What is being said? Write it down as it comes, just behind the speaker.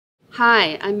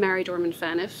Hi, I'm Mairi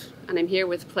Dorman-Phaneuf, and I'm here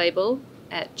with Playbill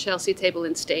at Chelsea Table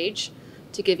and Stage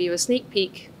to give you a sneak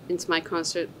peek into my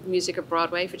concert Music of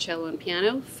Broadway for Cello and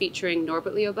Piano, featuring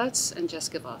Norbert Butz and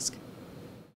Jessica Vosk.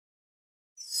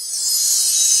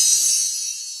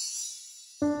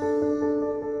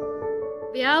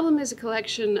 The album is a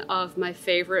collection of my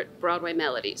favorite Broadway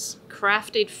melodies,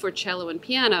 crafted for cello and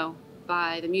piano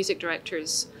by the music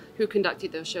directors who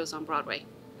conducted those shows on Broadway,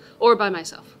 or by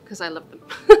myself, because I love them.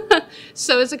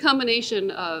 So it's a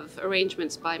combination of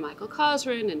arrangements by Michael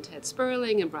Cosrin and Ted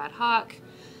Sperling and Brad Hawk,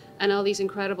 and all these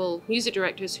incredible music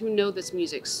directors who know this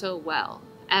music so well.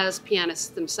 As pianists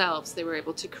themselves, they were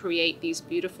able to create these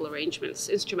beautiful arrangements,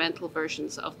 instrumental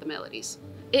versions of the melodies.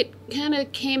 It kind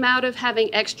of came out of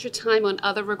having extra time on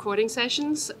other recording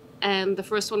sessions, and the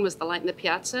first one was The Light in the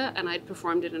Piazza, and I'd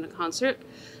performed it in a concert,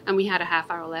 and we had a half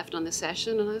hour left on the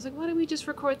session, and I was like, why don't we just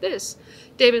record this?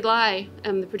 David Lai,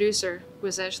 the producer,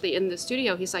 was actually in the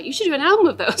studio. He's like, you should do an album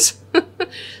of those.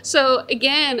 So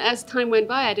again, as time went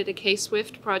by, I did a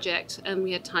K-Swift project, and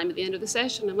we had time at the end of the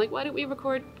session. I'm like, why don't we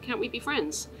record Can't We Be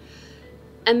Friends?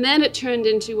 And then it turned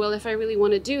into, well, if I really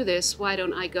want to do this, why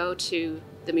don't I go to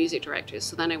the music directors?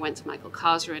 So then I went to Michael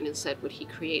Cosrin and said, would he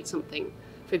create something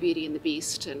for Beauty and the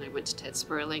Beast? And I went to Ted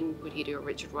Sperling, would he do a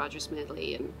Richard Rodgers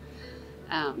medley?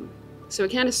 And so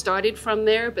it kind of started from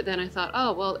there, but then I thought,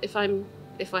 oh, well, if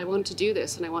I want to do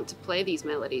this and I want to play these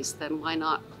melodies, then why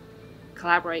not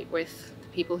collaborate with the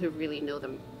people who really know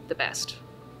them the best?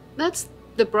 That's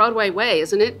the Broadway way,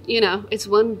 isn't it? You know, it's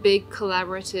one big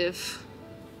collaborative.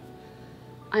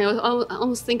 I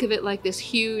almost think of it like this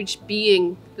huge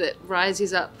being that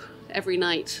rises up every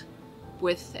night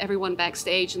with everyone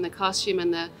backstage and the costume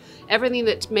and everything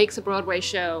that makes a Broadway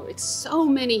show. It's so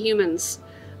many humans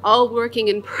all working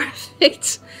in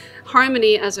perfect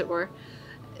harmony, as it were,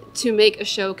 to make a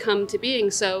show come to being.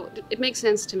 So it makes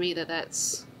sense to me that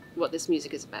that's what this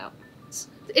music is about.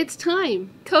 It's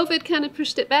time. COVID kind of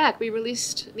pushed it back. We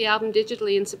released the album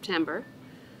digitally in September,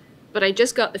 but I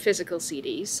just got the physical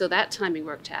CDs, so that timing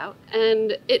worked out,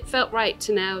 and it felt right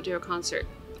to now do a concert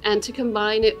and to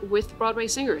combine it with Broadway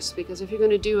singers, because if you're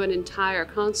going to do an entire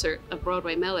concert of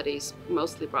Broadway melodies,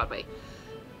 mostly Broadway,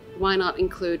 why not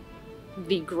include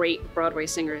the great Broadway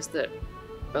singers that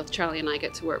both Charlie and I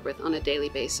get to work with on a daily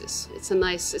basis? It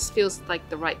feels like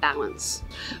the right balance.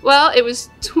 Well, it was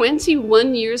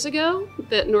 21 years ago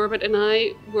that Norbert and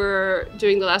I were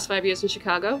doing the last 5 years in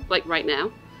Chicago, like right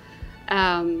now.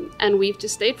 And we've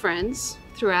just stayed friends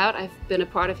throughout. I've been a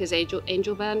part of his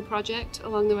Angel Band project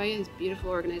along the way, his beautiful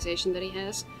organization that he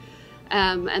has.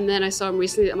 And then I saw him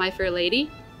recently at My Fair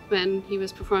Lady when he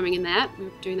was performing in that. We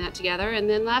were doing that together. And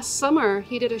then last summer,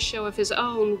 he did a show of his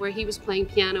own where he was playing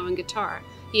piano and guitar.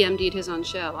 He MD'd his own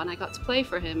show, and I got to play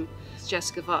for him.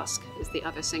 Jessica Vosk is the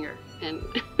other singer.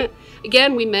 And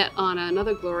again, we met on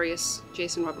another glorious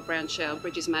Jason Robert Brown show,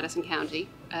 Bridges of Madison County.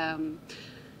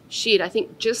 She'd, I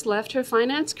think, just left her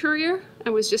finance career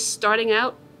and was just starting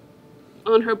out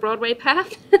on her Broadway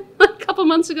path. A couple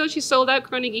months ago, she sold out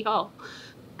Carnegie Hall.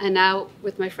 And now,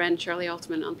 with my friend Charlie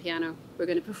Altman on piano, we're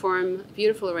going to perform a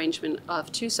beautiful arrangement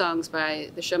of two songs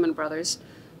by the Sherman brothers,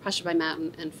 Hushabye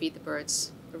Mountain and Feed the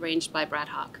Birds, arranged by Brad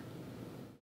Hawk.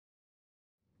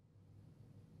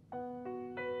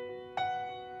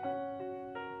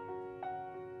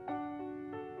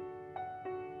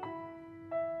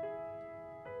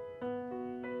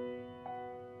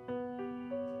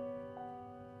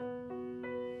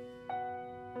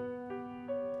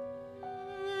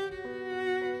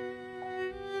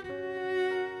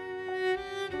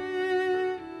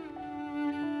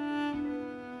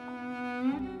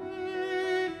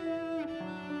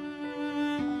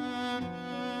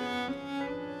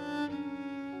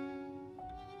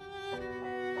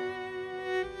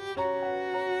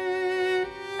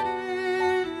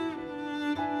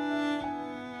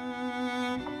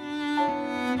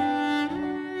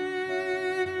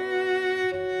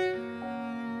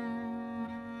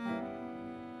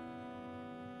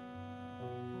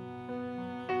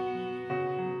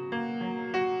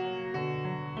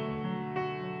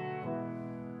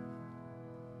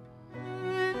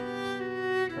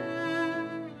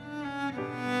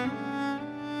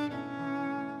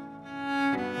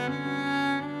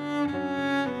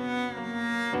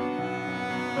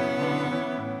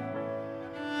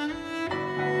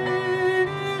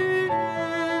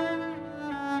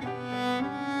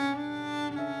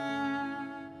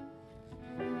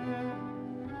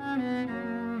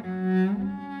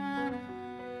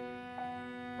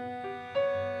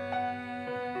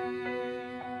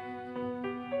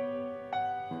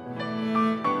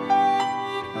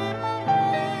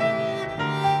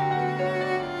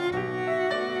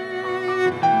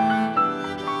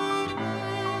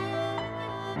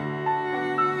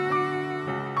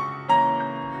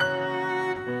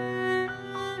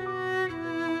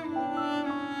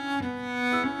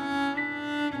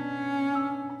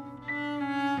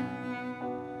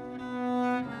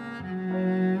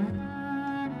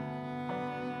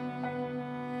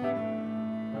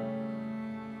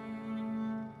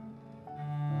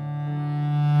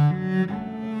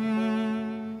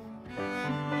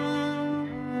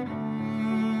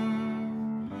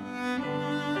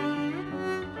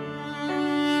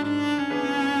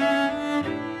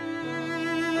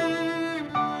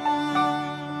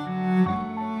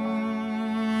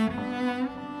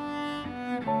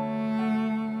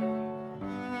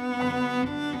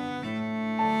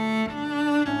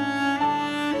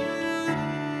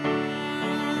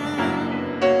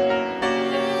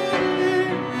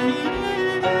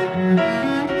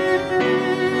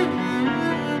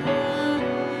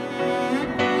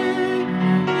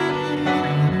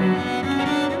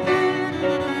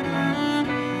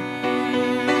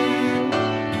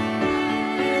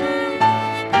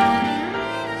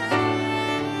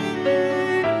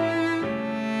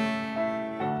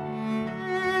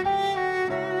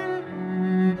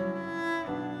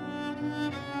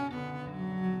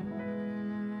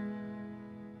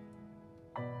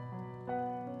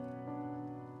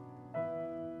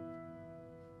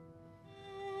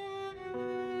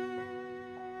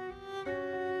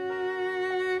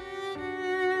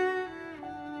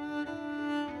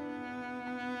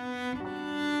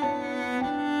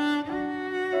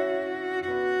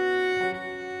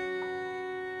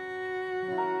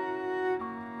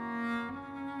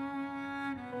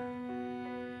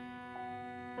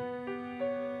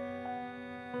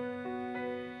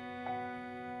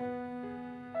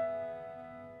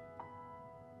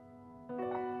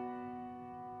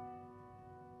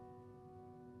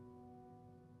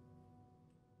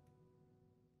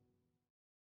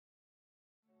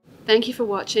 Thank you for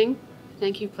watching.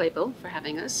 Thank you, Playbill, for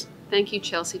having us. Thank you,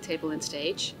 Chelsea Table and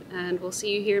Stage. And we'll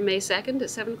see you here May 2nd at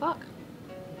 7 o'clock.